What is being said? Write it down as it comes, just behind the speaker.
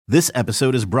This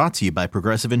episode is brought to you by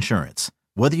Progressive Insurance.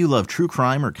 Whether you love true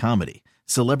crime or comedy,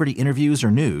 celebrity interviews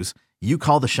or news, you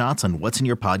call the shots on what's in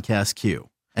your podcast queue.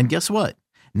 And guess what?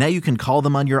 Now you can call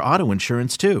them on your auto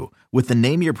insurance too with the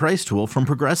Name Your Price tool from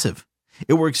Progressive.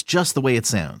 It works just the way it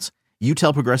sounds. You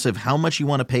tell Progressive how much you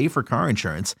want to pay for car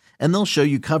insurance, and they'll show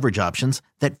you coverage options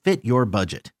that fit your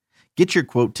budget. Get your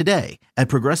quote today at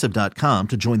Progressive.com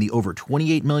to join the over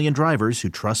 28 million drivers who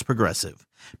trust Progressive.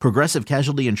 Progressive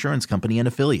Casualty Insurance Company and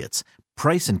Affiliates.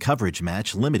 Price and coverage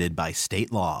match limited by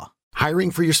state law. Hiring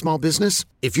for your small business?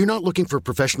 If you're not looking for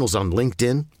professionals on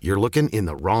LinkedIn, you're looking in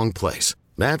the wrong place.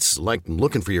 That's like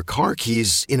looking for your car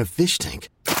keys in a fish tank.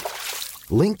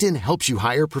 LinkedIn helps you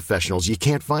hire professionals you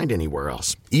can't find anywhere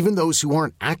else, even those who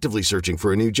aren't actively searching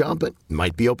for a new job but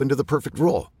might be open to the perfect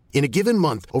role. In a given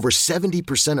month, over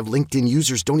 70% of LinkedIn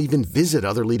users don't even visit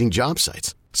other leading job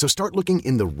sites. So start looking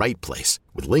in the right place.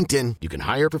 With LinkedIn, you can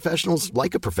hire professionals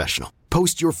like a professional.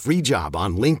 Post your free job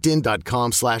on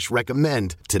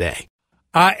linkedin.com/recommend today.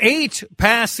 8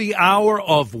 past the hour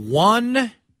of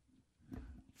 1.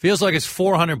 Feels like it's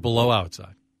 400 below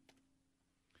outside.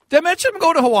 Did I mention I'm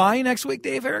going to Hawaii next week,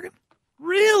 Dave Harrigan?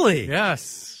 Really?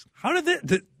 Yes. How did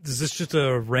that? Is this just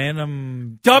a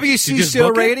random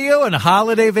WCCO radio and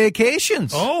holiday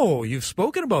vacations? Oh, you've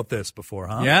spoken about this before,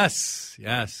 huh? Yes.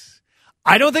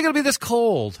 I don't think it'll be this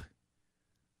cold.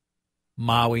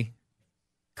 Maui,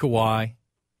 Kauai,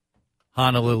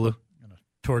 Honolulu. I'm going to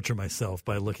torture myself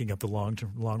by looking up the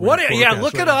long-term forecast. Yeah,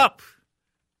 look right it now. up.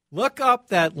 Look up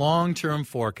that long-term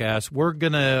forecast. We're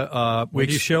going to... When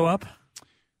do you show up?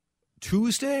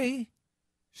 Tuesday,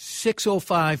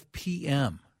 6:05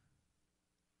 p.m.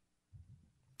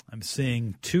 I'm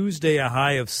seeing Tuesday a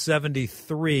high of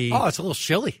 73. Oh, it's a little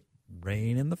chilly.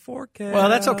 Rain in the forecast. Well,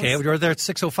 that's okay. We're there at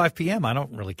 6:05 p.m. I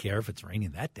don't really care if it's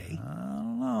raining that day. I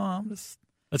don't know. I'm just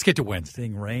Let's get to Wednesday.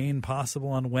 seeing rain possible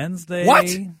on Wednesday. What?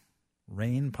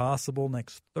 Rain possible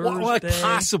next Thursday. What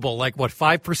possible? Like what,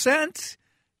 5%?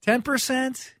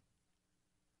 10%?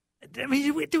 I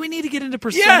mean, do we need to get into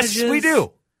percentages? Yes, we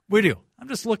do. We do. I'm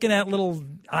just looking at little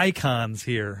icons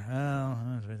here.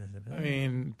 I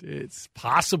mean, it's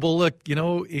possible that,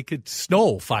 it could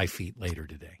snow 5 feet later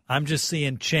today. I'm just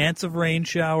seeing chance of rain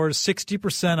showers,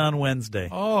 60% on Wednesday.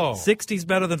 Oh. 60's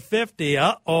better than 50.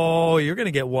 Uh-oh, you're going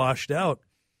to get washed out.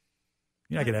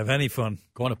 You're not going to have any fun.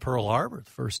 Going to Pearl Harbor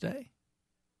the first day.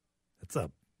 That's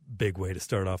a big way to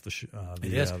start off the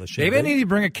the show. Maybe I need to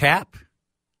bring a cap.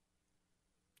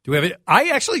 Do we have it? I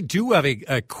actually do have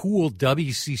a cool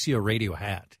WCCO radio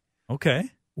hat. Okay.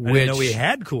 I didn't know we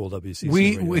had cool WCCO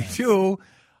radio We hats. do.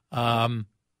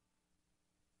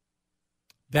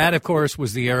 That, of course,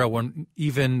 was the era when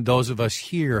even those of us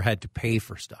here had to pay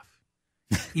for stuff.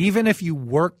 Even if you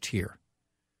worked here,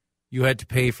 you had to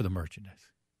pay for the merchandise,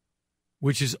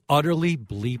 which is utterly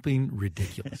bleeping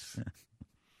ridiculous.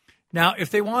 Now,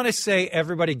 if they want to say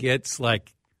everybody gets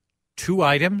like 2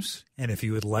 items. And if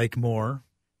you would like more.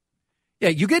 Yeah,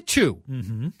 you get 2.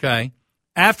 Mm-hmm. Okay.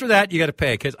 After that, you got to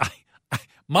pay because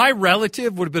my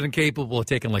relative would have been incapable of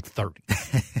taking like 30.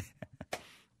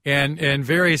 and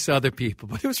various other people.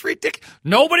 But it was ridiculous.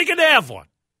 Nobody could have one.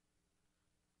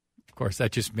 Of course,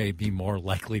 that just made me more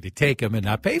likely to take them and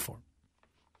not pay for them.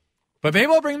 But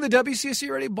maybe I'll bring the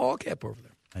WCC Ready ball cap over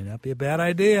there. Might not be a bad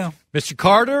idea. Mr.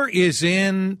 Carter is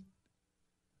in.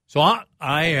 So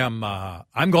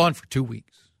I'm gone for 2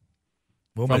 weeks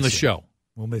from the show.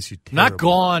 We'll miss you terribly. Not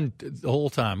gone the whole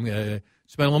time. Spend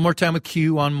a little more time with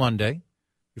Q on Monday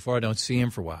before I don't see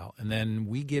him for a while. And then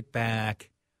we get back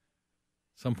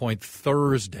some point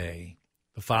Thursday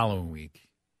the following week.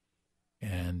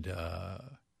 And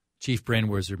Chief Brand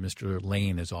Wizard, Mr.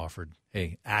 Lane, has offered,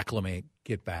 hey, acclimate,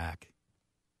 get back,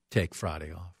 take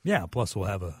Friday off. Yeah, plus we'll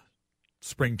have a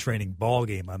spring training ball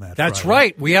game on that That's Friday.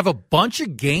 right. We have a bunch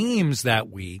of games that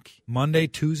week. Monday,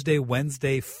 Tuesday,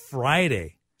 Wednesday,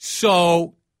 Friday.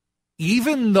 So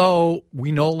even though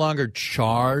we no longer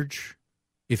charge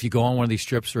if you go on one of these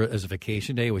trips as a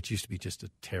vacation day, which used to be just a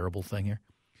terrible thing here,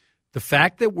 the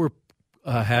fact that we're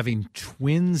having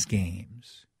Twins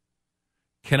games,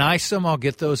 can I somehow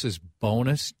get those as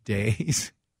bonus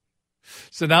days?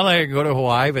 So not only I can go to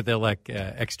Hawaii, but they're like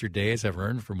extra days I've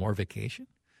earned for more vacation?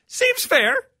 Seems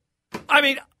fair. I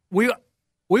mean, we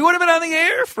would have been on the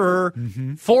air for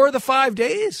 4 of the 5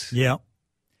 days. Yeah.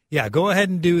 Yeah, go ahead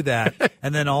and do that,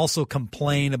 and then also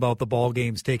complain about the ball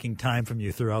games taking time from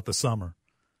you throughout the summer.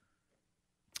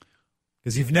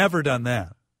 Because you've never done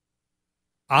that.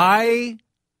 I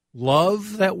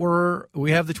love that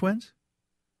we have the Twins.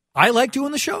 I like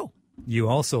doing the show. You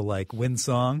also like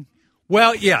Windsong.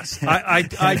 Well, yes, I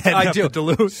do.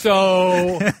 Duluth.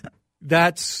 So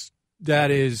that's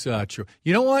That is true.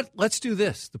 You know what? Let's do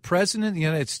this. The President of the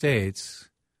United States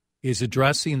is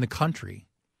addressing the country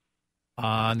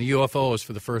on the UFOs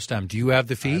for the first time. Do you have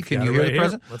the feed? Can you hear the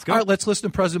President? Let's go. All right, let's listen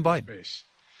to President Biden.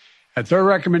 At their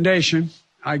recommendation,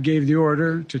 I gave the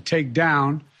order to take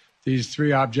down these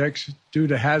 3 objects due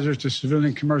to hazards to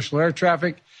civilian commercial air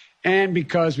traffic and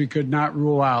because we could not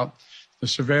rule out the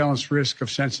surveillance risk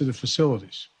of sensitive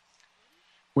facilities.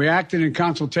 We acted in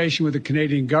consultation with the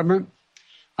Canadian government.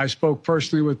 I spoke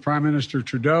personally with Prime Minister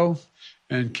Trudeau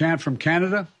from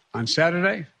Canada on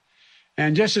Saturday.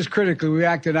 And just as critically, we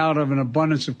acted out of an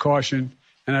abundance of caution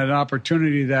and an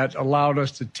opportunity that allowed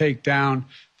us to take down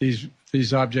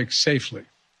these objects safely.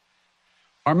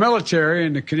 Our military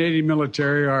and the Canadian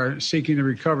military are seeking to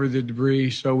recover the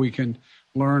debris so we can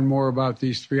learn more about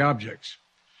these 3 objects.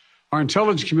 Our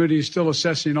intelligence community is still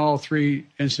assessing all 3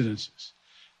 incidences.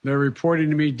 They're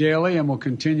reporting to me daily and will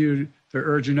continue their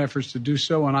urgent efforts to do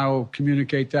so, and I will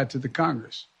communicate that to the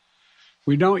Congress.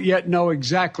 We don't yet know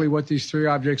exactly what these 3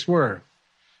 objects were,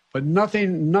 but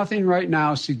nothing right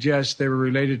now suggests they were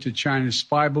related to China's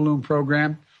spy balloon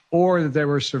program or that they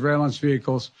were surveillance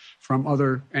vehicles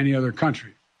from any other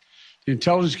country. The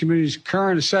intelligence community's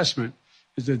current assessment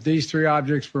is that these 3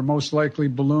 objects were most likely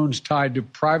balloons tied to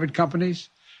private companies,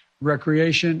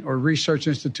 recreation or research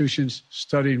institutions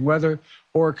studying weather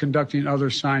or conducting other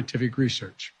scientific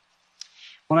research.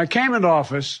 When I came into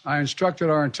office, I instructed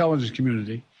our intelligence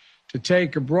community to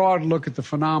take a broad look at the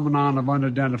phenomenon of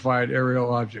unidentified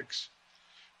aerial objects.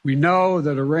 We know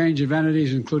that a range of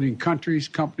entities, including countries,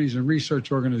 companies, and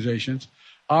research organizations,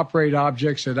 operate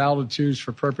objects at altitudes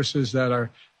for purposes that are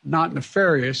not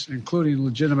nefarious, including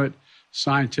legitimate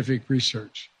scientific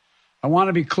research. I want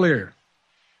to be clear.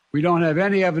 We don't have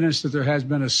any evidence that there has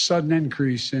been a sudden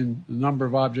increase in the number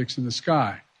of objects in the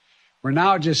sky. We're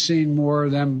now just seeing more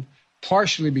of them,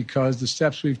 partially because the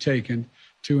steps we've taken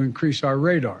to increase our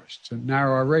radars, to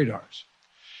narrow our radars.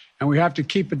 And we have to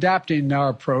keep adapting our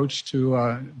approach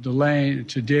to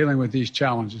dealing with these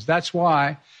challenges. That's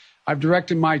why I've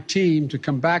directed my team to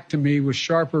come back to me with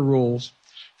sharper rules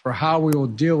for how we will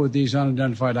deal with these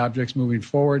unidentified objects moving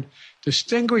forward,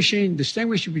 distinguishing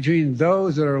between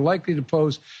those that are likely to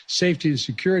pose safety and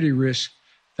security risks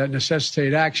that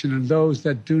necessitate action and those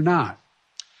that do not.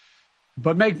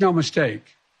 But make no mistake,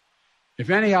 if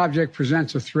any object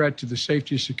presents a threat to the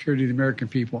safety and security of the American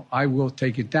people, I will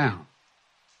take it down.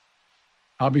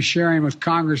 I'll be sharing with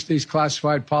Congress these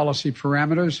classified policy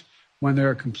parameters when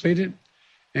they're completed,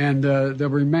 and they'll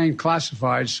remain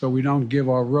classified so we don't give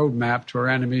our roadmap to our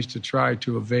enemies to try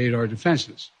to evade our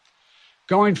defenses.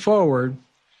 Going forward,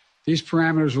 these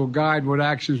parameters will guide what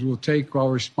actions we'll take while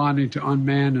responding to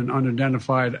unmanned and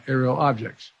unidentified aerial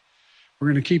objects.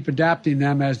 We're going to keep adapting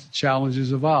them as the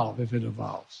challenges evolve, if it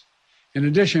evolves. In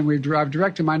addition, I've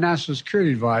directed my national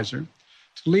security advisor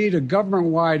to lead a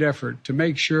government-wide effort to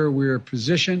make sure we are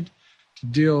positioned to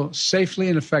deal safely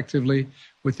and effectively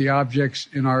with the objects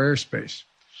in our airspace.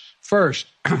 First,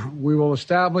 we will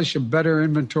establish a better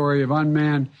inventory of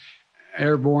unmanned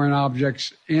airborne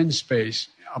objects in space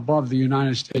above the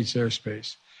United States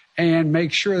airspace and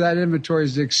make sure that inventory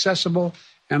is accessible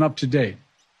and up to date.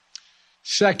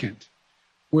 Second,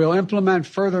 we'll implement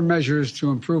further measures to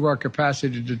improve our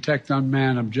capacity to detect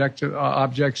unmanned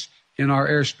objects in our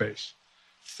airspace.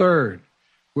 Third,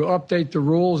 we'll update the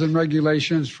rules and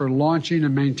regulations for launching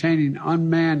and maintaining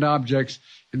unmanned objects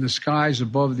in the skies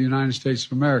above the United States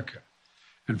of America.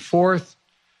 And fourth,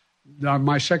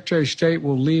 my Secretary of State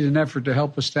will lead an effort to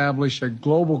help establish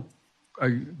common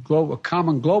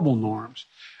global norms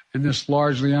in this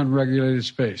largely unregulated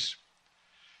space.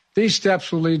 These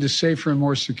steps will lead to safer and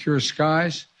more secure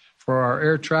skies for our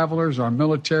air travelers, our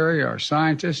military, our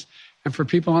scientists, and for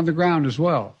people on the ground as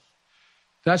well.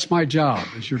 That's my job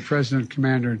as your President,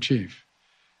 Commander-in-Chief.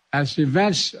 As the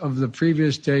events of the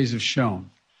previous days have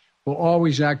shown, we'll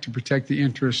always act to protect the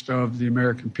interest of the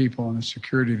American people and the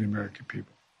security of the American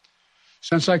people.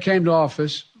 Since I came to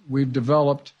office, we've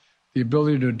developed the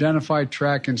ability to identify,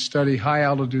 track, and study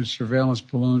high-altitude surveillance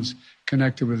balloons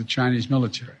connected with the Chinese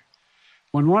military.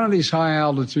 When one of these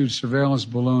high-altitude surveillance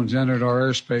balloons entered our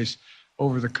airspace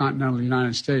over the continental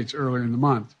United States earlier in the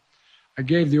month, I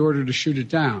gave the order to shoot it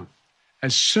down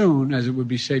as soon as it would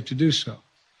be safe to do so.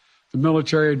 The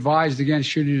military advised against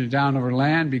shooting it down over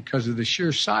land because of the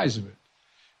sheer size of it.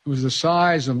 It was the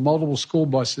size of multiple school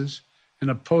buses and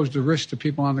it posed a risk to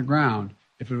people on the ground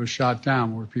if it was shot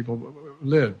down where people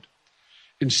lived.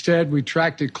 Instead, we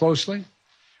tracked it closely,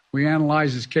 we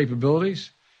analyzed its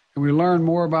capabilities, and we learned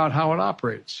more about how it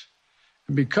operates.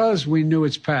 And because we knew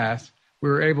its path, we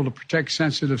were able to protect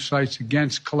sensitive sites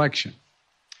against collection.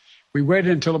 We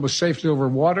waited until it was safely over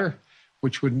water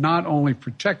which would not only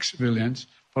protect civilians,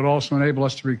 but also enable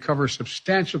us to recover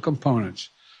substantial components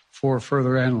for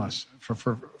further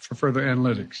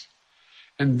analytics.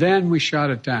 And then we shot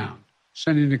it down,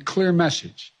 sending a clear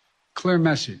message.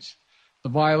 The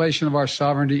violation of our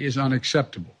sovereignty is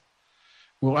unacceptable.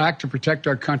 We'll act to protect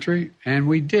our country, and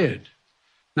we did.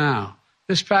 Now,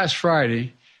 this past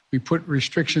Friday, we put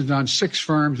restrictions on 6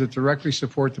 firms that directly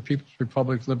support the People's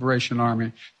Republic Liberation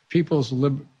Army, the People's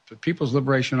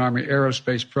Liberation Army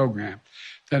Aerospace Program.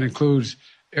 That includes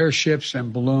airships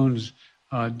and balloons,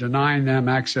 denying them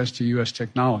access to U.S.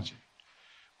 technology.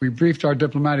 We briefed our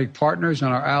diplomatic partners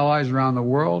and our allies around the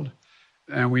world,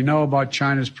 and we know about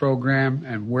China's program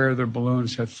and where their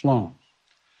balloons have flown.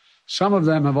 Some of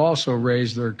them have also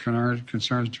raised their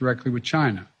concerns directly with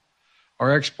China.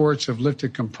 Our exports have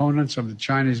lifted components of the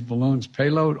Chinese balloon's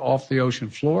payload off the ocean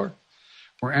floor.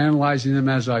 We're analyzing them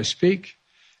as I speak,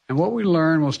 and what we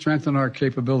learn will strengthen our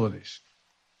capabilities.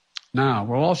 Now,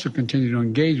 we'll also continue to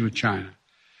engage with China,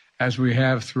 as we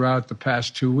have throughout the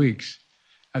past 2 weeks.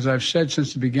 As I've said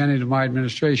since the beginning of my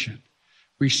administration,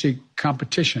 we seek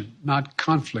competition, not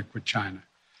conflict with China.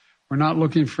 We're not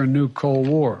looking for a new Cold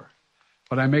War,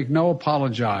 but I make no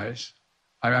apologies,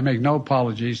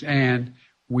 and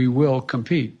we will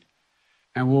compete.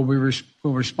 And we'll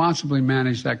responsibly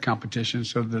manage that competition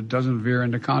so that it doesn't veer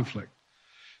into conflict.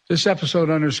 This episode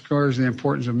underscores the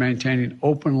importance of maintaining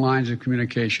open lines of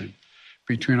communication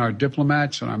between our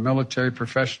diplomats and our military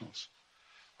professionals.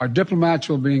 Our diplomats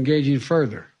will be engaging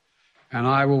further, and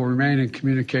I will remain in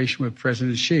communication with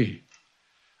President Xi.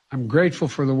 I'm grateful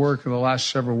for the work of the last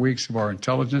several weeks of our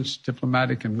intelligence,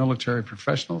 diplomatic, and military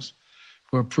professionals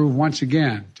who have proved once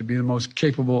again to be the most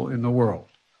capable in the world.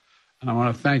 And I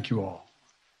want to thank you all.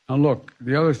 Now, look,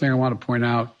 the other thing I want to point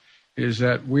out is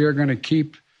that we are going to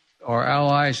keep our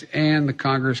allies and the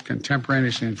Congress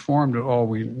contemporaneously informed of all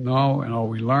we know and all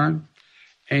we learn.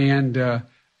 And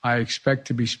I expect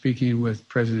to be speaking with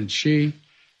President Xi,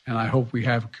 and I hope we're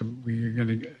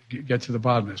going to get to the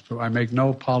bottom of this. But I make no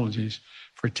apologies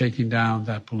for taking down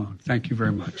that balloon. Thank you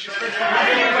very much.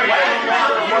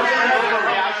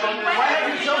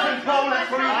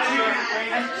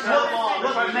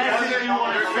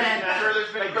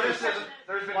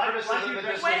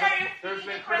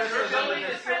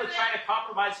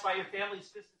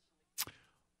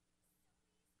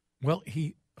 Well,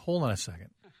 hold on a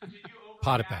second.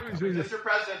 Pot it back up. Mr.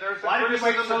 President, there's been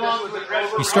criticism that this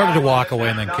was a He started to walk away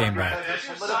and then came back.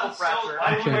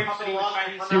 Okay. You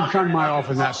can come to my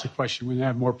office and ask the question when you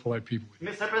have more polite people.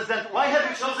 Mr. President, why have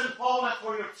you chosen Poland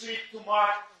for your trip to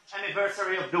mark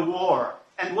anniversary of the war?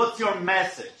 And what's your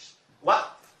message?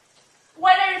 What?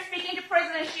 When are you speaking to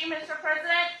President Xi, Mr.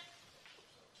 President?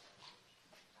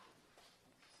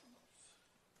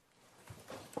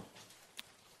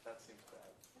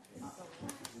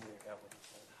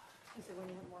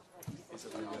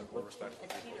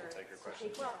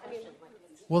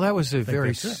 Well, that was a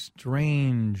very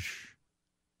strange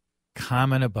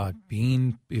comment about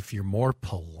if you're more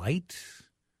polite,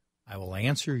 I will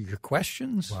answer your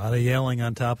questions. A lot of yelling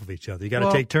on top of each other. You got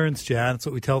to take turns, Chad. That's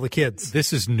what we tell the kids.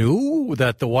 This is new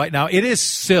that now it is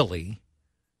silly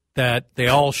that they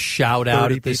all shout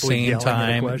out at the same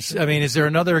time. I mean, is there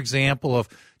another example of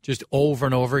just over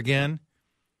and over again?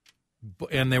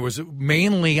 And there was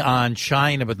mainly on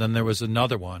China, but then there was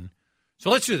another one.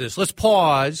 So let's do this. Let's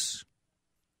pause.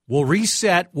 We'll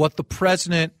reset what the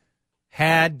president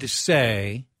had to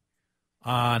say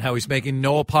on how he's making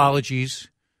no apologies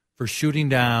for shooting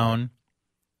down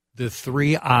the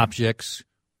 3 objects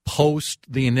post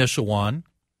the initial one.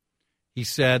 He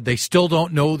said they still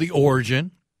don't know the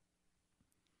origin,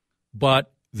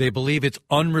 but they believe it's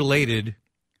unrelated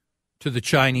to the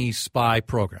Chinese spy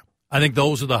program. I think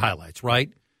those are the highlights,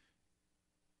 right?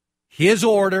 His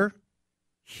order,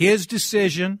 his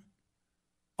decision,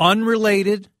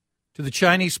 unrelated to the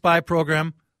Chinese spy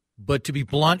program, but to be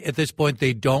blunt, at this point,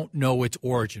 they don't know its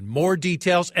origin. More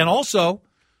details, and also,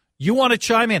 you want to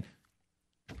chime in.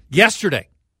 Yesterday,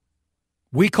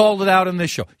 we called it out on this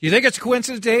show. You think it's a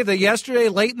coincidence, Dave, that yesterday,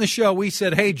 late in the show, we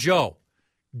said, hey, Joe,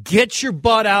 get your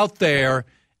butt out there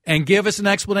and give us an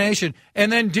explanation. And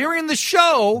then during the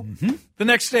show, the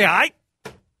next day,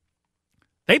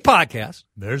 they podcast.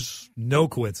 There's no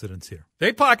coincidence here.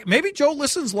 They podcast. Maybe Joe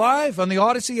listens live on the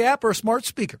Odyssey app or a smart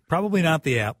speaker. Probably not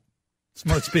the app.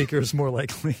 Smart speaker is more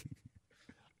likely.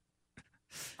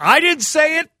 I didn't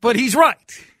say it, but he's right.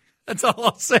 That's all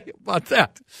I'll say about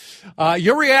that.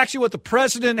 Your reaction, what the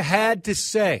president had to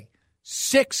say.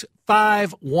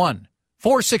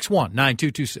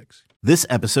 651-461-9226. This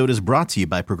episode is brought to you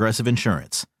by Progressive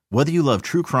Insurance. Whether you love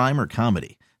true crime or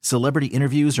comedy, celebrity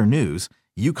interviews or news,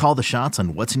 you call the shots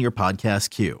on what's in your podcast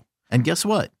queue. And guess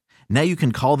what? Now you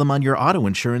can call them on your auto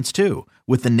insurance too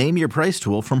with the Name Your Price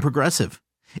tool from Progressive.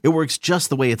 It works just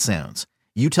the way it sounds.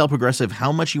 You tell Progressive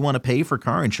how much you want to pay for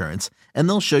car insurance, and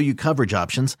they'll show you coverage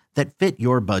options that fit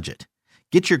your budget.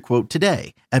 Get your quote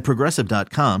today at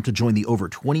Progressive.com to join the over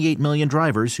 28 million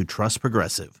drivers who trust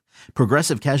Progressive.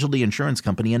 Progressive Casualty Insurance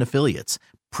Company and Affiliates.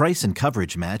 Price and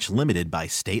coverage match limited by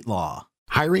state law.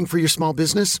 Hiring for your small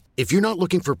business? If you're not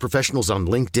looking for professionals on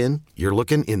LinkedIn, you're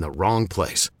looking in the wrong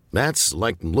place. That's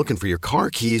like looking for your car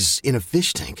keys in a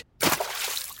fish tank.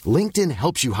 LinkedIn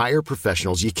helps you hire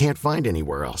professionals you can't find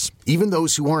anywhere else, even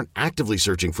those who aren't actively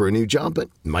searching for a new job but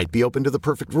might be open to the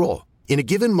perfect role. In a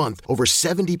given month, over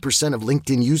 70% of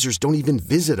LinkedIn users don't even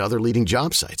visit other leading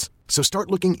job sites. So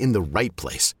start looking in the right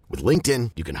place. With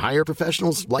LinkedIn, you can hire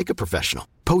professionals like a professional.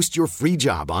 Post your free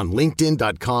job on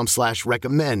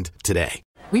linkedin.com/recommend today.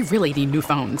 We really need new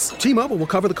phones. T-Mobile will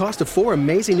cover the cost of 4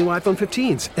 amazing new iPhone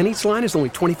 15s, and each line is only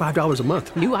 $25 a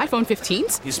month. New iPhone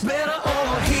 15s? It's better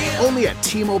over here. Only at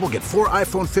T-Mobile, get 4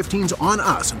 iPhone 15s on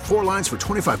us and 4 lines for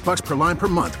 $25 per line per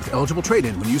month with eligible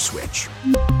trade-in when you switch.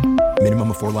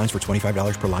 Minimum of 4 lines for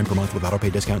 $25 per line per month with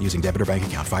autopay discount using debit or bank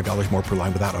account. $5 more per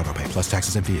line without autopay, plus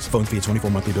taxes and fees. Phone fee at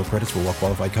 24 monthly bill credits for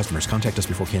well-qualified customers. Contact us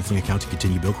before canceling account to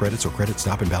continue bill credits or credit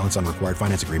stop and balance on required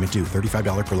finance agreement due.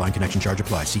 $35 per line connection charge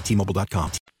applies. See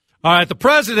T-Mobile.com. All right, the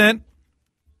president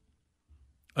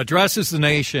addresses the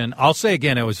nation. I'll say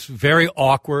again, it was very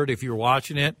awkward if you were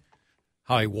watching it,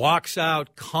 how he walks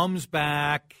out, comes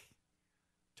back,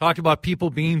 talked about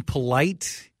people being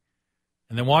polite,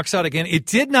 and then walks out again. It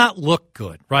did not look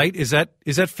good, right? Is that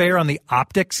fair on the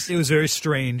optics? It was very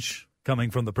strange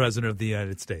coming from the President of the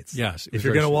United States. Yes. If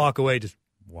you're going to walk away, just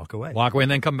walk away. Walk away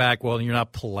and then come back. Well, you're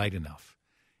not polite enough.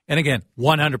 And again,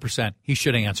 100%, he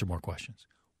should answer more questions.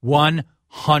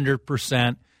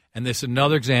 100%. And this is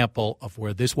another example of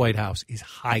where this White House is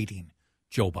hiding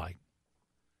Joe Biden.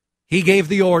 He gave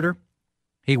the order.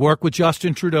 He worked with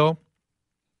Justin Trudeau.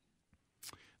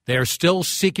 They are still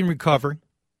seeking recovery.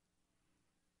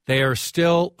 They are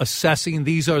still assessing.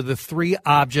 These are the 3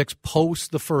 objects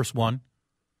post the first one.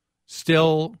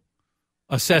 Still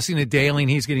assessing it daily, and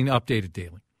he's getting updated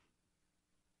daily.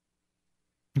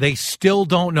 They still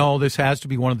don't know. This has to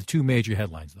be one of the 2 major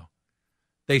headlines, though.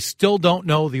 They still don't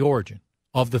know the origin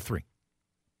of the 3.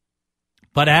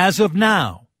 But as of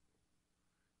now,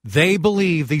 they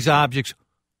believe these objects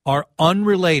are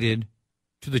unrelated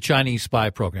to the Chinese spy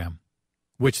program,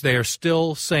 which they are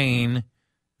still saying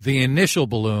the initial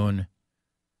balloon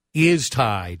is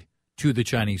tied to the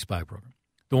Chinese spy program.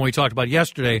 The one we talked about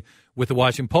yesterday with the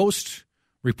Washington Post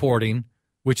reporting,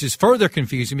 which is further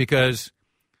confusing because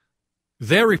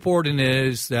their reporting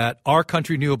is that our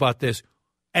country knew about this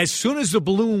as soon as the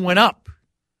balloon went up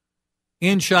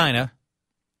in China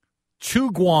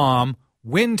to Guam.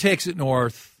 Wind takes it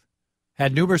north,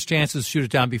 had numerous chances to shoot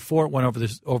it down before it went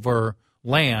over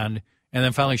land, and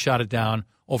then finally shot it down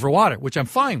over water, which I'm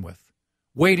fine with.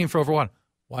 Waiting for over water.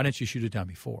 Why didn't you shoot it down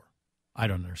before? I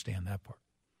don't understand that part.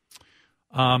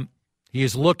 He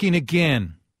is looking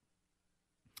again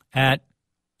at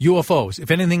UFOs.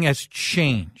 If anything has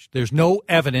changed, there's no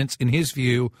evidence in his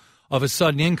view of a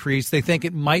sudden increase. They think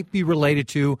it might be related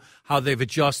to how they've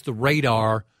adjusted the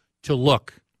radar to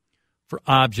look for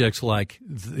objects like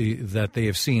that they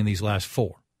have seen these last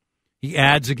 4. He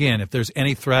adds again, if there's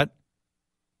any threat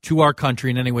to our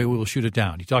country in any way, we will shoot it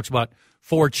down. He talks about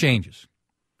 4 changes,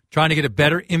 trying to get a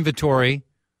better inventory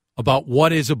about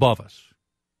what is above us.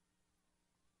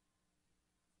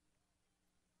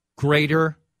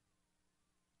 Greater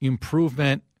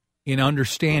improvement in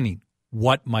understanding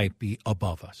what might be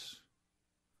above us.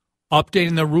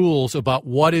 Updating the rules about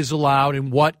what is allowed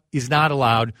and what is not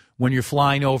allowed when you're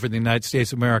flying over the United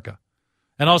States of America.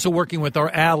 And also working with our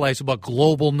allies about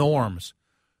global norms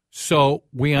so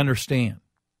we understand.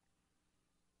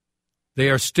 They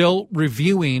are still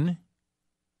reviewing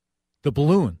the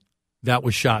balloon that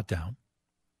was shot down.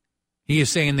 He is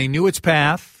saying they knew its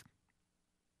path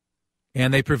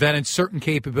and they prevented certain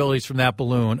capabilities from that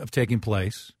balloon of taking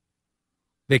place.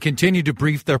 They continue to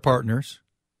brief their partners.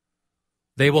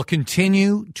 They will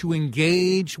continue to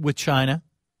engage with China,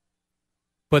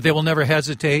 but they will never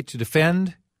hesitate to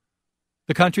defend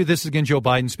the country. This is, again, Joe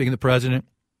Biden speaking to the president.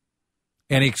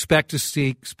 And he expects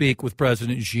to speak with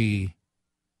President Xi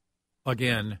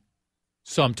again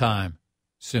sometime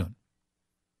soon.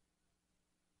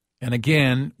 And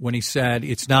again, when he said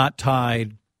it's not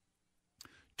tied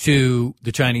to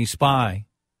the Chinese spy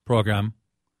program,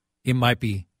 it might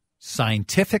be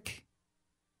scientific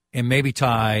and maybe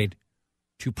tied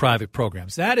to private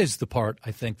programs. That is the part,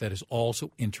 I think, that is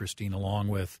also interesting, along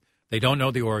with they don't know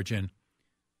the origin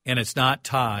and it's not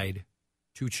tied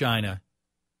to China,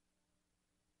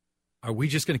 are we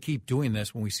just going to keep doing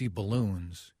this when we see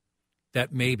balloons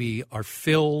that maybe are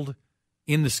filled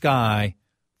in the sky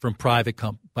from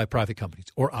by private companies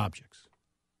or objects?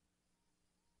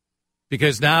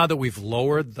 Because now that we've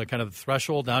lowered the kind of the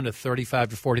threshold down to 35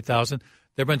 to 40,000,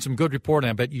 there have been some good reporting.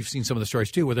 I bet you've seen some of the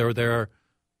stories too, where there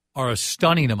are a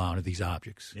stunning amount of these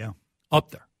objects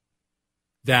up there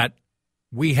that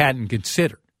we hadn't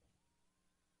considered,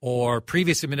 or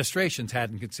previous administrations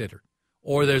hadn't considered,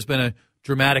 or there's been a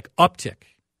dramatic uptick.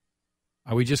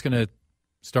 Are we just going to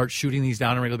start shooting these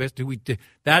down on a regular basis?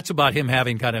 That's about him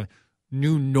having kind of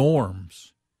new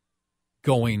norms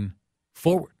going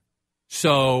forward.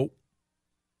 So,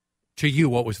 to you,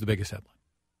 what was the biggest headline?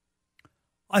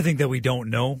 I think that we don't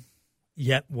know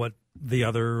yet what the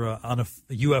other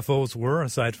UFOs were,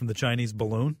 aside from the Chinese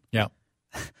balloon. Yeah.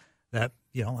 That,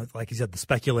 like you said, the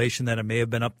speculation that it may have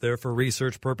been up there for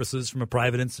research purposes from a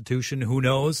private institution. Who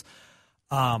knows?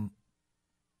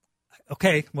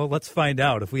 Okay, well, let's find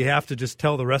out. If we have to just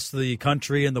tell the rest of the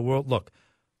country and the world, look,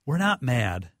 we're not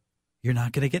mad. You're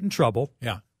not going to get in trouble.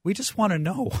 Yeah. We just want to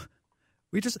know.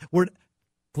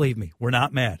 Believe me, we're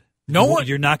not mad.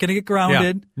 You're not going to get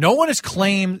grounded. Yeah. No one has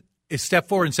stepped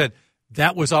forward and said,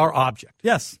 that was our object.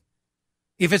 Yes.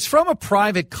 If it's from a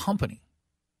private company,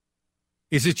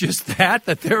 is it just that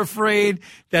they're afraid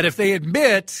that if they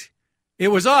admit it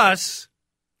was us?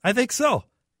 I think so.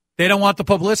 They don't want the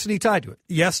publicity tied to it.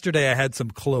 Yesterday I had some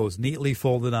clothes neatly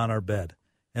folded on our bed.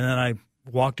 And then I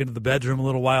walked into the bedroom a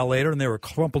little while later, and they were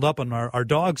crumpled up on our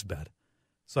dog's bed.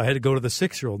 So I had to go to the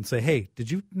 6-year-old and say, hey,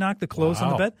 did you knock the clothes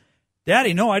on the bed?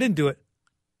 Daddy, no, I didn't do it.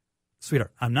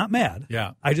 Sweetheart, I'm not mad.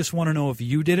 Yeah. I just want to know if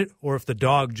you did it or if the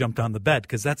dog jumped on the bed,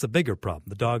 because that's a bigger problem.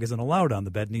 The dog isn't allowed on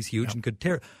the bed, and he's huge and could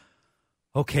tear it.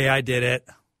 Okay, I did it.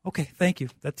 Okay, thank you.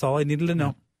 That's all I needed to know.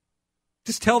 Yeah.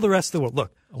 Just tell the rest of the world,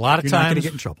 look, you're not going to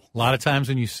get in trouble. A lot of times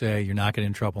when you say you're not going to get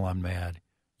in trouble, I'm mad,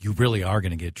 you really are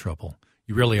going to get in trouble.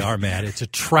 You really are mad. It's a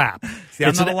trap. See,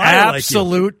 it's an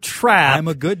absolute trap. I'm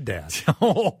a good dad.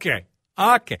 Okay.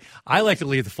 I like to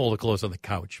leave the folded clothes on the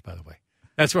couch, by the way.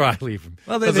 That's where I leave them.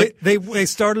 Well, they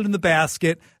started in the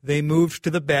basket. They moved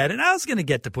to the bed, and I was going to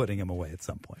get to putting them away at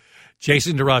some point.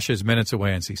 Jason DeRusha is minutes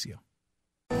away on CCO.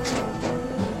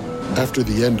 After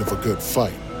the end of a good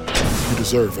fight, you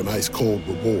deserve an ice-cold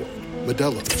reward.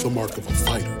 Modelo is the mark of a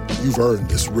fighter. You've earned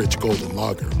this rich golden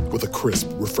lager with a crisp,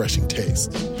 refreshing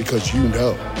taste. Because you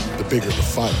know, the bigger the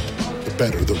fight, the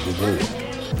better the reward.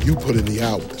 You put in the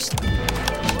hours,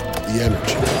 the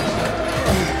energy,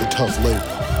 the tough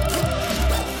labor.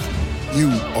 You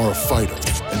are a fighter,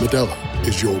 and Modelo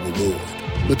is your reward.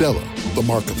 Modelo, the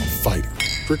mark of a fighter.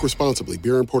 Drink responsibly.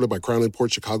 Beer imported by Crown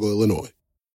Imports, Chicago, Illinois.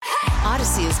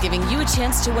 Odyssey is giving you a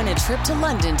chance to win a trip to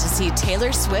London to see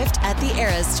Taylor Swift at the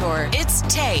Eras Tour. It's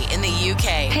Tay in the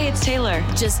UK. Hey, it's Taylor.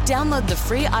 Just download the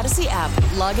free Odyssey app,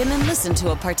 log in and listen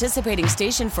to a participating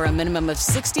station for a minimum of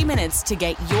 60 minutes to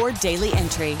get your daily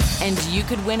entry. And you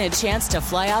could win a chance to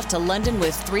fly off to London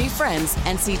with 3 friends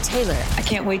and see Taylor. I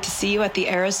can't wait to see you at the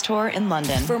Eras Tour in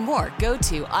London. For more, go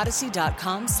to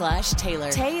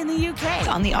odyssey.com/Taylor. Tay in the UK. It's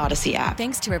on the Odyssey app.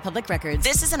 Thanks to Republic Records.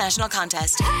 This is a national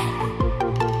contest.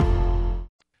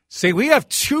 See, we have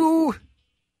 2.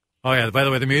 Oh, yeah, by the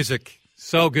way, the music,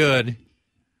 so good.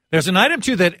 There's an item,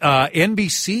 too, that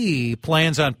NBC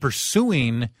plans on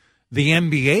pursuing the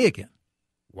NBA again.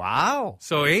 Wow.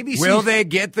 So ABC. Will they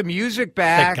get the music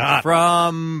back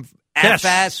from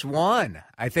FS1?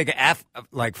 I think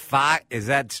Fox, is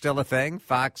that still a thing?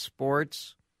 Fox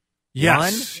Sports?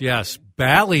 Yes, yes.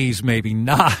 Bally's maybe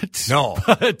not. No,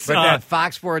 but that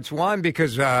Fox Sports 1,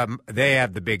 because they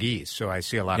have the Big East, so I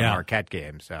see a lot of Marquette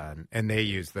games, and they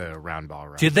use the round ball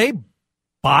rights. Did they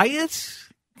buy it?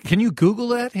 Can you Google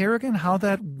that, Harrigan, how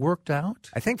that worked out?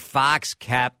 I think Fox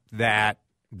kept the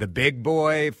big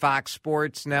boy Fox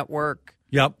Sports network.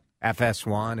 Yep.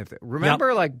 FS1.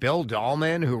 Remember, like Bill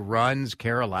Dahlman, who runs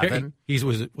KARE 11?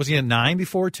 Was he at 9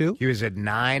 before, too? He was at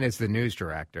 9 as the news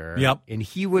director. Yep. And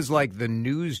he was like the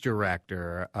news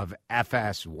director of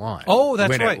FS1. Oh, that's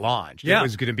right. When it launched. Yeah. It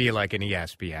was going to be like an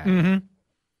ESPN. Mm-hmm.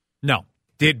 No.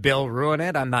 Did Bill ruin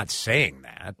it? I'm not saying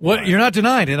that. Well, you're not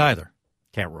denying it either.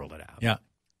 Can't rule it out. Yeah.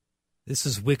 This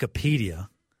is Wikipedia.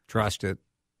 Trust it.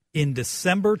 In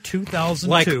December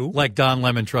 2002. Like Don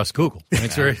Lemon trusts Google.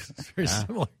 It's very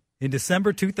similar. In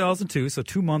December 2002, so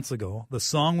 2 months ago, the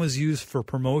song was used for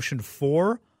promotion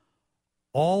for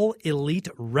All Elite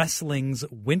Wrestling's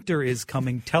Winter is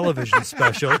Coming television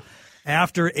special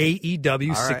after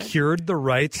AEW secured the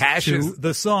rights to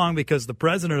the song because the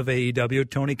president of AEW,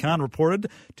 Tony Khan, reported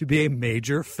to be a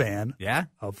major fan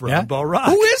of Round Ball Rock.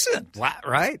 Who isn't?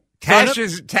 Right? Tash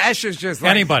is just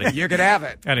like, anybody. You could have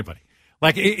it. Anybody.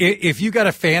 Like, if you got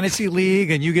a fantasy league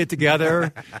and you get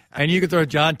together and you can throw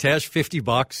John Tesh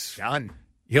 $50, done.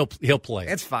 He'll play.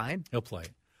 It's fine. He'll play.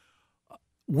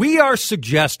 We are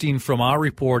suggesting from our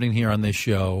reporting here on this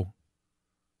show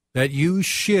that you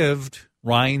shivved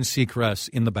Ryan Seacrest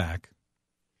in the back.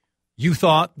 You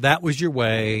thought that was your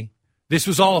way. This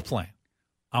was all a plan.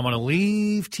 I'm going to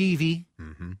leave TV.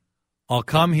 Mm-hmm. I'll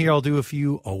come here. I'll do a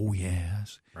few oh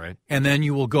yes. Right. And then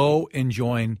you will go and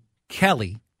join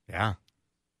Kelly. Yeah.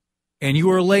 And you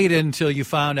were late until you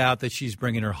found out that she's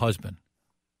bringing her husband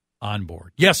on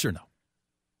board. Yes or no?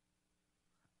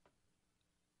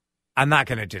 I'm not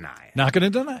going to deny it. Not going to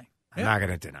deny. I'm not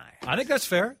going to deny it. I think that's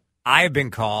fair. I have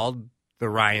been called the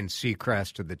Ryan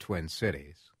Seacrest of the Twin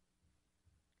Cities.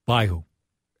 By who?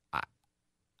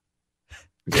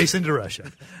 Jason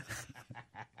DeRusha.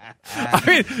 I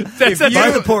mean, that's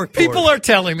by the pork. People are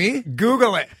telling me.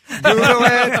 Google it. Google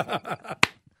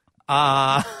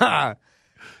it.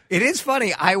 It is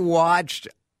funny. I watched,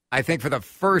 I think for the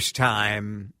first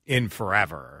time in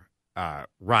forever,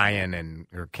 Ryan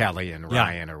or Kelly and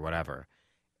Ryan or whatever.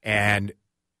 And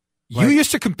you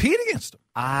used to compete against them.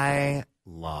 I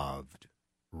loved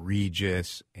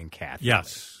Regis and Kathy.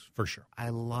 Yes, for sure. I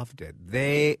loved it.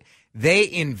 They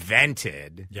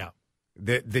invented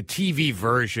the TV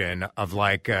version of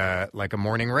like a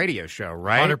morning radio show,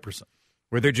 right? 100%.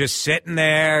 Where they're just sitting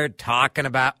there talking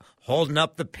about holding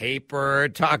up the paper,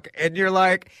 and you're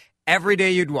like, every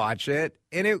day you'd watch it,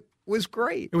 and it was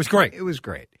great. It was great. It was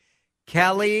great.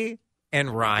 Kelly and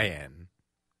Ryan,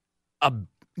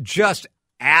 just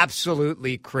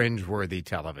absolutely cringeworthy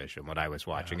television, what I was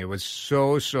watching. It was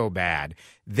so bad.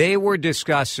 They were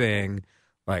discussing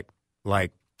like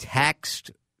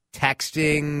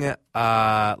texting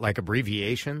like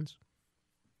abbreviations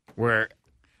where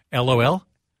LOL,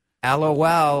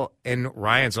 and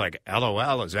Ryan's like,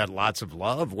 LOL, is that lots of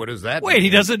love? What does that mean? Wait, he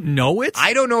doesn't know it?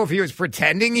 I don't know if he was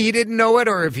pretending he didn't know it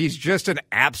or if he's just an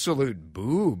absolute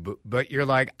boob. But you're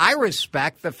like, I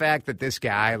respect the fact that this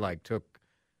guy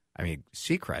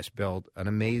Seacrest built an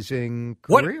amazing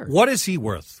career. What is he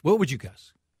worth? What would you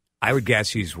guess? I would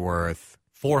guess he's worth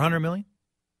 $400 million.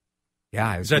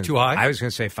 Yeah, is that too high? I was going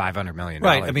to say $500 million.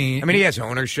 Right. I mean, he has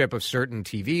ownership of certain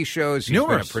TV shows. He's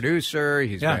been a producer.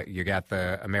 You got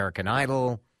the American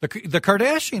Idol, the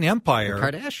Kardashian Empire.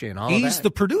 The Kardashian. All he's of that.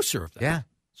 the producer of that. Yeah.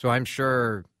 So I'm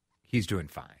sure he's doing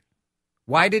fine.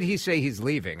 Why did he say he's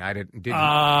leaving? I didn't.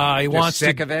 He wants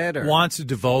sick of it. Or? Wants to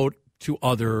devote to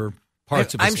other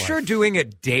parts of his life. I'm sure doing a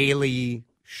daily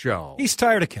show. He's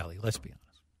tired of Kelly. Let's be honest.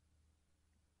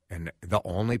 And the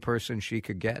only person she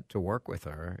could get to work with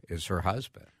her is her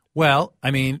husband. Well, I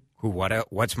mean,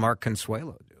 what's Mark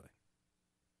Consuelo doing?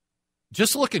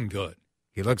 Just looking good.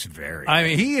 He looks very. I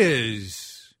mean, he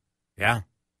is. Yeah,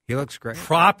 he looks great.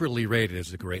 Properly rated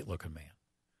as a great looking man.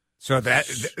 So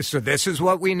this is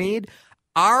what we need.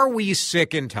 Are we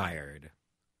sick and tired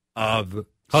of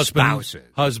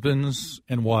husbands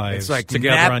and wives it's like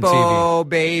together Nepo on TV?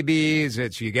 Babies.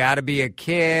 It's you got to be a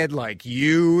kid like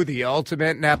you, the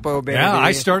ultimate Nepo baby. Yeah,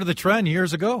 I started the trend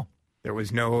years ago. There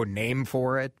was no name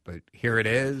for it, but here it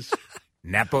is.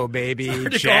 Nepo baby,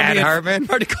 Chad Hartman.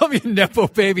 Hard to call me a Nepo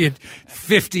baby at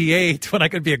 58 when I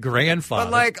could be a grandfather.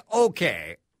 But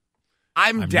okay,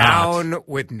 I'm down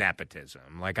with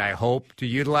nepotism. Like, I hope to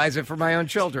utilize it for my own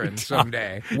children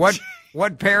someday.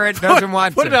 What parent doesn't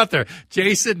want to? Put it out there.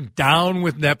 Jason, down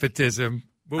with nepotism.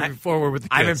 Moving forward with the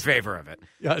kids. I'm in favor of it.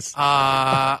 Yes.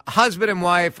 Husband and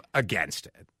wife, against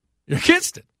it. You're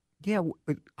against it? Yeah.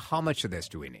 How much of this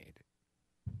do we need?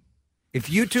 If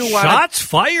you two want Shots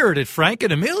fired at Frank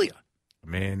and Amelia. I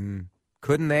mean,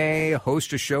 couldn't they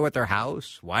host a show at their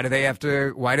house? Why do they have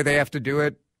to do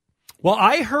it? Well,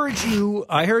 I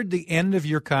heard the end of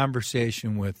your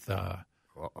conversation with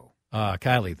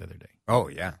Kylie the other day. Oh,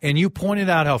 yeah. And you pointed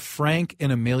out how Frank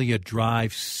and Amelia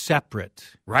drive separate.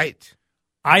 Right.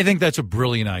 I think that's a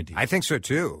brilliant idea. I think so,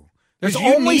 too. There's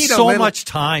only so much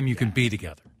time you can be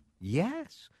together.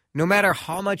 Yes. No matter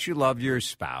how much you love your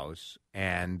spouse,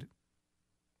 and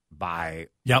by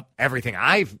everything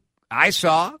I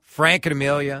saw, Frank and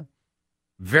Amelia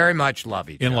very much love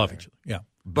each other. Love each other, yeah.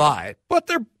 But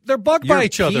they're bugged by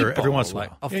each other every once in a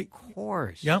while. Of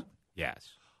course. Yep. Yes.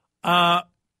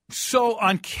 So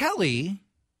on Kelly,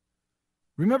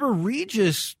 remember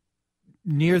Regis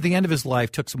near the end of his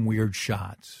life took some weird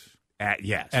shots. At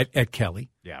Kelly.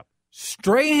 Yeah.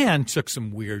 Strahan took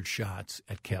some weird shots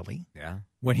at Kelly. Yeah.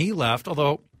 When he left,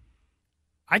 although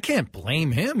I can't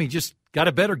blame him. He just got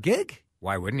a better gig.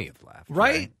 Why wouldn't he have left?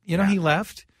 Right? You know, he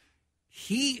left.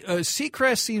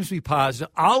 Seacrest seems to be positive.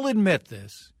 I'll admit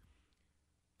this.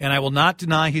 and I will not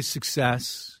deny his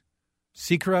success.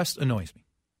 Seacrest annoys me.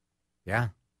 Yeah.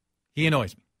 He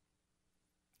annoys me.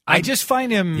 I just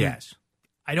find him... Yes.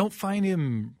 I don't find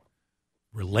him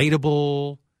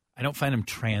relatable. I don't find him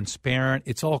transparent.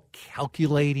 It's all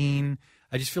calculating.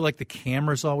 I just feel like the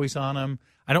camera's always on him.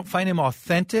 I don't find him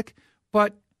authentic,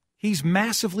 but he's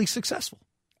massively successful.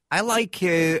 I like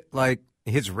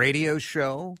his radio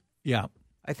show. Yeah.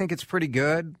 I think it's pretty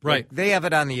good. Right. Like, they have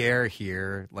it on the air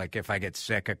here. Like, if I get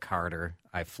sick of Carter,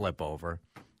 I flip over.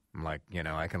 I'm like,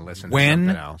 I can listen to something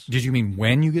else. Did you mean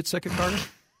when you get sick of Carter?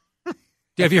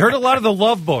 Have you heard a lot of the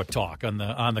Love Boat talk on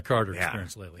the Carter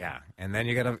Experience lately? Yeah. And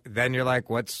then you're like,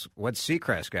 what's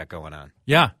Seacrest got going on?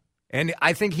 Yeah. And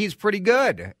I think he's pretty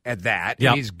good at that. Yep.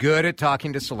 And he's good at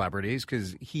talking to celebrities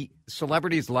because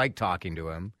celebrities like talking to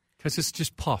him. Because it's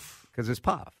just puff. Because it's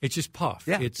puff. It's just puff.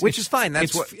 Yeah, which is fine.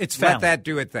 That's it's let valid. that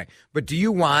do its thing. But do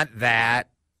you want that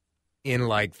in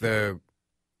like the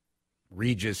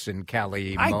Regis and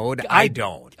Kelly mode? I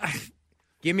don't.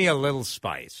 Give me a little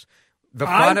spice. The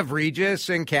fun of Regis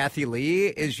and Kathy Lee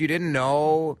is you didn't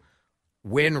know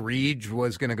when Reg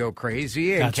was going to go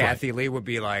crazy, and Kathy Lee would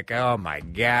be like, "Oh my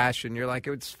gosh," and you're like,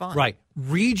 "It's fun." Right.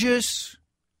 Regis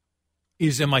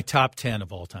is in my top 10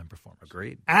 of all-time performers.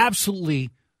 Agreed. Absolutely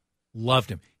loved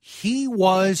him. He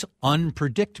was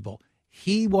unpredictable.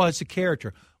 He was a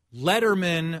character.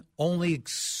 Letterman only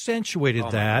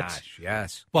accentuated that. Gosh,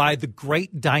 yes. By the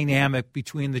great dynamic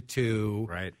between the two.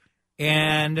 Right.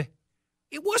 And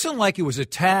it wasn't like it was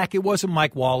attack. It wasn't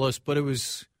Mike Wallace, but it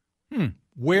was,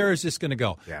 where is this going to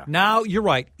go? Yeah. Now, you're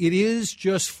right. It is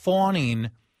just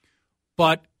fawning,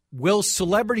 but will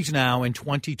celebrities now in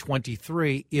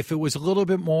 2023, if it was a little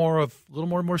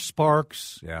more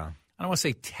sparks, yeah, I don't want to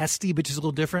say testy, but just a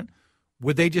little different,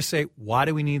 would they just say, why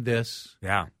do we need this?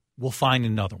 Yeah. We'll find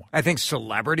another one. I think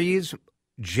celebrities,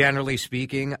 generally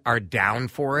speaking, are down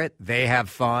for it. They have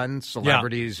fun.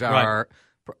 Celebrities are...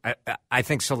 I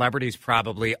think celebrities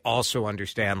probably also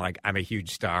understand, like, I'm a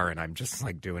huge star and I'm just,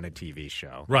 like, doing a TV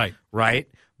show. Right. Right?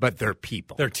 But they're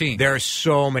people. They're team. There are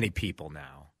so many people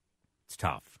now. It's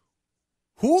tough.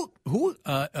 So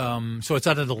it's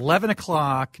at 11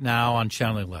 o'clock now on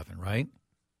Channel 11, right?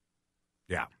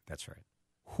 Yeah, that's right.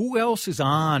 Who else is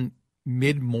on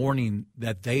mid-morning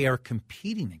that they are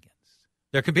competing against?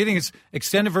 They're competing against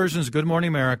extended versions of Good Morning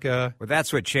America. Well,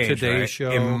 that's what changed. Today's right?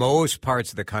 Show. In most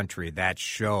parts of the country, that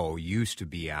show used to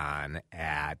be on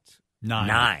at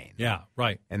 9. Yeah,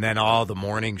 right. And then all the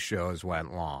morning shows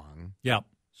went long. Yeah.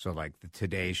 So, like, the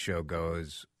Today Show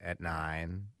goes at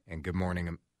 9, and Good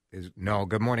Morning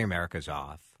America's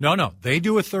off. No, they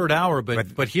do a third hour,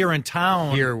 but here in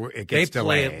town, it gets they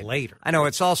play delayed. it later. I know,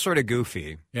 it's all sort of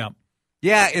goofy. Yeah.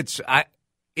 Yeah,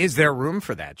 is there room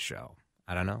for that show?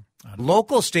 I don't know.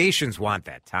 Local stations want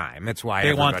that time. That's why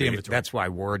they want the inventory. That's why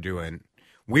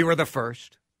we were the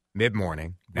first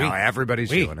mid-morning. Now everybody's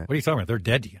doing it. What are you talking about? They're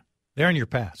dead to you. They're in your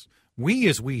past. We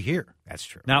is we here. That's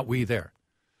true. Not we there.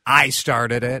 I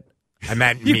started it. I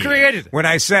meant you me. created it. When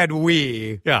I said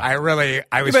we, yeah.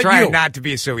 I was trying not to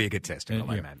be so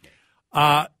egotistical. I meant me.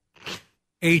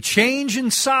 A change in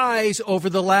size over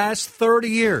the last 30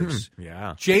 years.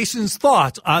 Yeah. Jason's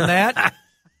thoughts on that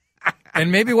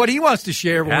and maybe what he wants to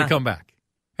share when we come back.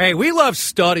 Hey, we love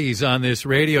studies on this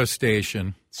radio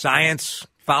station. Science.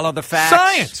 Follow the facts.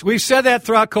 Science. We've said that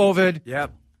throughout COVID.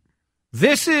 Yep.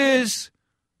 This is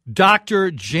Dr.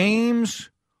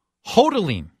 James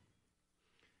Hoteling.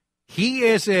 He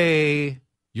is a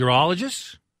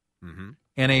urologist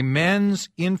and a men's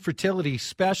infertility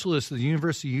specialist at the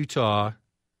University of Utah,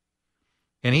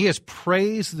 and he has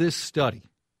praised this study.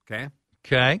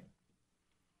 Okay?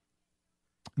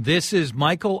 This is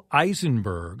Michael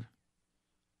Eisenberg,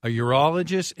 a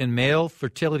urologist and male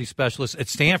fertility specialist at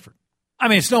Stanford. I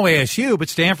mean, it's no ASU, but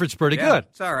Stanford's pretty good.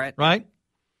 It's all right. Right?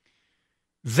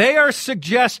 They are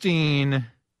suggesting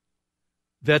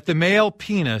that the male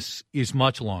penis is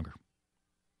much longer.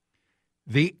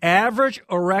 The average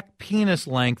erect penis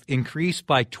length increased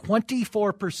by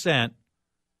 24%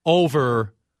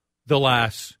 over the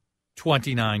last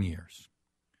 29 years.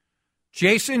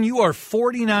 Jason, you are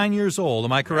 49 years old.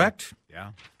 Am I correct?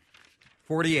 Yeah.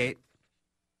 48.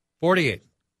 48.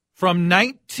 From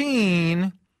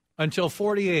 19 until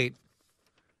 48,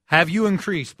 have you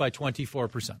increased by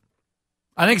 24%?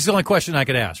 I think it's the only question I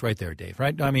could ask right there, Dave,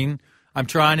 right? I mean, I'm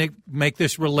trying to make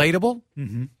this relatable.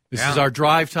 Mm-hmm. This is our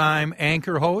drive time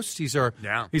anchor host. He's our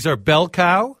bell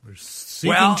cow.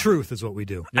 Seeking truth is what we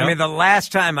do. I mean, the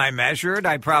last time I measured,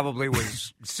 I probably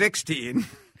was 16,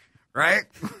 right?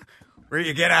 Where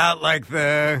you get out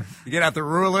the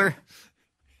ruler.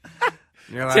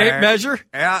 You're like, tape measure?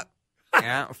 Yeah.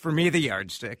 Yeah, for me, the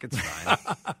yardstick. It's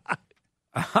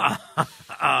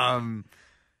fine.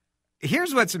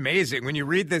 Here's what's amazing. When you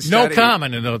read this No study,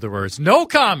 comment, in other words. No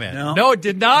comment. No, it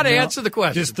did not answer the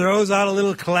question. Just throws out a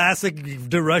little classic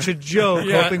DeRusha joke,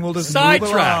 hoping we'll just move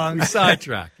along.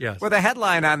 Sidetrack, yes. Well, the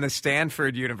headline on the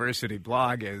Stanford University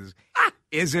blog is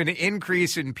an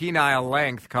increase in penile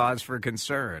length cause for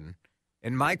concern?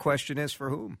 And my question is for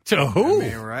whom? To who? I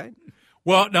mean, right?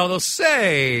 Well, now they'll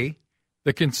say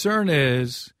the concern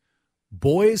is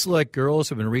boys like girls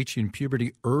have been reaching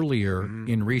puberty earlier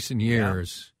in recent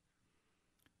years.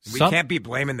 We can't be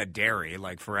blaming the dairy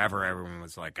like forever. Everyone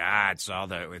was like, it's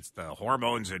the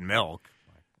hormones in milk.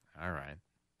 All right.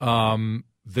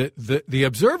 The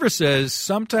Observer says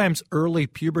sometimes early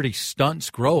puberty stunts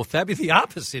growth. That'd be the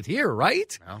opposite here,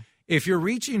 right? Well, if you're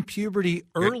reaching puberty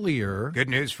earlier. Good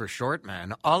news for short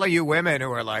men. All of you women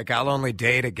who are like, I'll only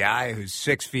date a guy who's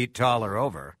 6 feet tall or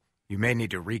over, you may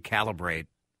need to recalibrate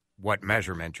what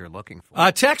measurement you're looking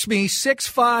for. Text me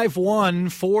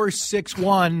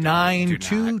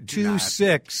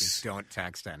 651-461-9226. Don't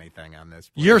text anything on this.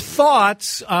 Your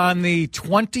thoughts on the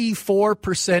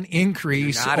 24%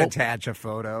 increase. Do not attach a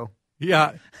photo.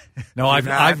 Yeah. No,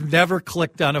 I've never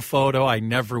clicked on a photo. I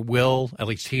never will, at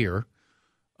least here.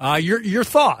 Your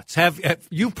thoughts. Have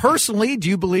you personally, do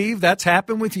you believe that's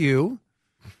happened with you?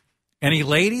 Any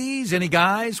ladies, any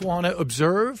guys want to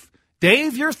observe?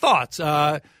 Dave, your thoughts.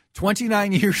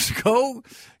 29 years ago,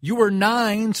 you were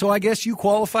 9, so I guess you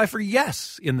qualify for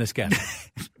yes in this category.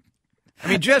 I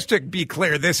mean, just to be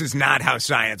clear, this is not how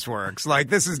science works. Like,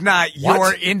 this is not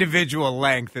your individual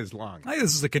length is long. I think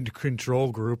this is a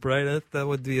control group, right? That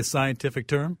would be a scientific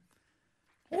term.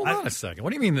 Hold on a second. What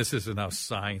do you mean this isn't how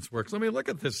science works? Let me look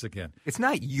at this again. It's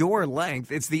not your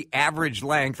length. It's the average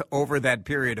length over that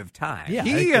period of time. Yeah,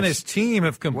 he and his team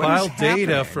have compiled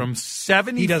data from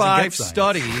 75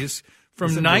 studies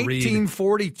from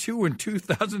 1942 and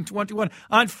 2021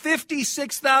 on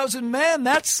 56,000 men.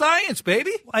 That's science,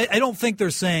 baby. I don't think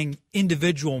they're saying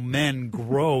individual men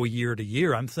grow year to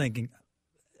year. I'm thinking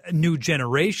new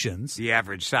generations. The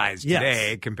average size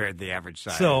today compared to the average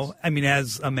size. So, I mean,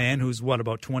 as a man who's,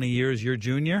 about 20 years your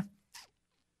junior?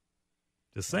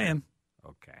 Just saying.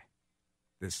 Okay.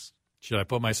 Should I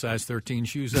put my size 13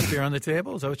 shoes up here on the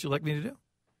table? Is that what you'd like me to do?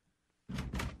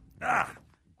 I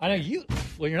know you.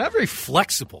 Well, you're not very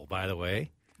flexible, by the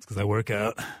way. It's because I work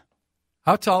out.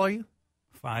 How tall are you?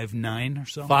 5'9" or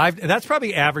so. 5. That's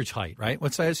probably average height, right?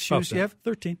 What size shoes do you have?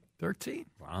 13. 13.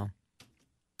 Wow.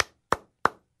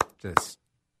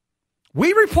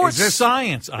 We report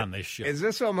science on this show.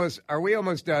 Are we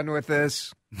almost done with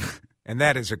this? And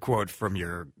that is a quote from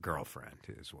your girlfriend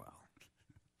as well.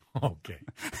 Okay.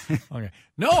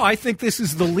 No, I think this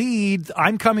is the lead.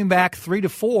 I'm coming back 3 to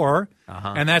 4,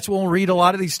 and that's when we'll read a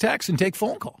lot of these texts and take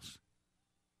phone calls.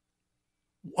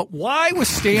 Why was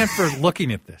Stanford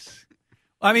looking at this?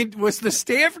 I mean,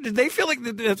 did they feel like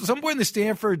at some point in the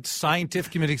Stanford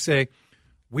scientific committee say,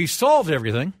 we've solved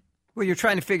everything? Well, you're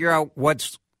trying to figure out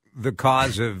what's the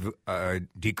cause of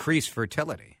decreased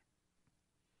fertility.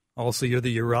 Also, you're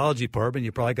the urology department.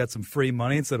 You probably got some free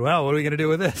money and said, well, what are we going to do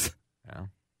with this? Yeah.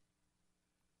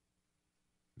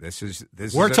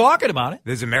 We're talking about it.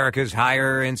 This is America's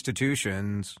higher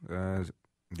institutions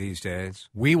these days.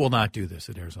 We will not do this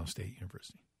at Arizona State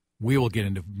University. We will get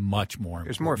into much more.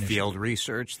 There's more field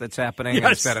research that's happening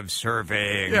instead of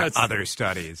surveying other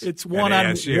studies. It's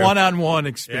one-on-one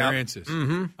experiences. Yep.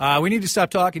 Mm-hmm. We need to stop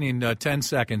talking in 10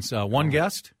 seconds. One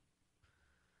guest?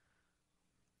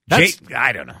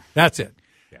 I don't know. That's it.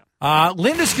 Yeah.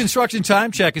 Linda's Construction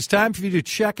Time Check. It's time for you to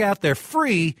check out their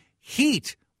free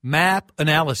heat map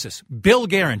analysis. Bill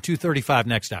Guerin, 2:35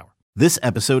 next hour. This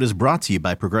episode is brought to you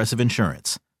by Progressive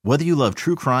Insurance. Whether you love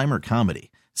true crime or comedy,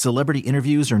 celebrity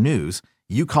interviews or news,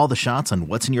 you call the shots on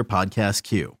what's in your podcast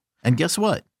queue. And guess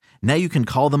what? Now you can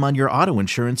call them on your auto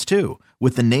insurance too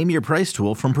with the Name Your Price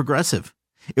tool from Progressive.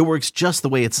 It works just the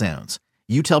way it sounds.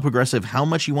 You tell Progressive how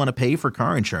much you want to pay for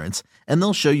car insurance, and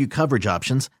they'll show you coverage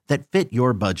options that fit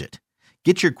your budget.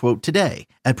 Get your quote today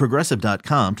at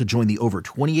Progressive.com to join the over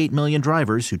 28 million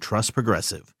drivers who trust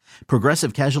Progressive.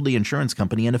 Progressive Casualty Insurance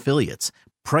Company and Affiliates.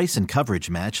 Price and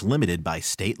coverage match limited by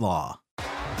state law.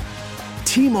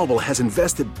 T-Mobile has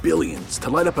invested billions to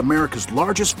light up America's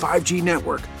largest 5G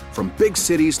network, from big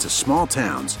cities to small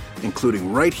towns,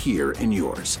 including right here in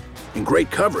yours. And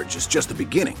great coverage is just the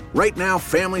beginning. Right now,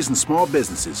 families and small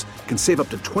businesses can save up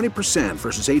to 20%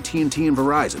 versus AT&T and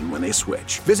Verizon when they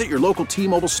switch. Visit your local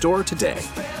T-Mobile store today.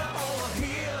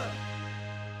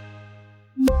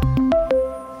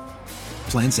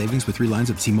 Plan savings with 3 lines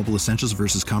of T-Mobile Essentials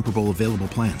versus comparable available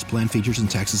plans. Plan features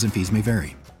and taxes and fees may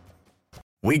vary.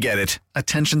 We get it.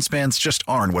 Attention spans just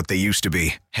aren't what they used to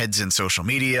be. Heads in social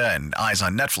media and eyes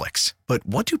on Netflix. But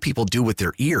what do people do with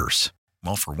their ears?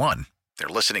 Well, for one, they're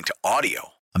listening to audio.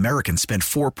 Americans spend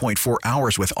 4.4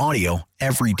 hours with audio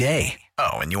every day.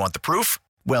 Oh, and you want the proof?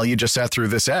 Well, you just sat through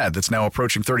this ad that's now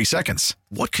approaching 30 seconds.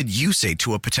 What could you say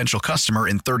to a potential customer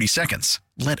in 30 seconds?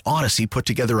 Let Odyssey put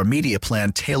together a media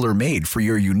plan tailor-made for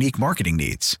your unique marketing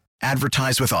needs.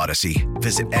 Advertise with Odyssey.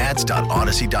 Visit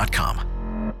ads.odyssey.com.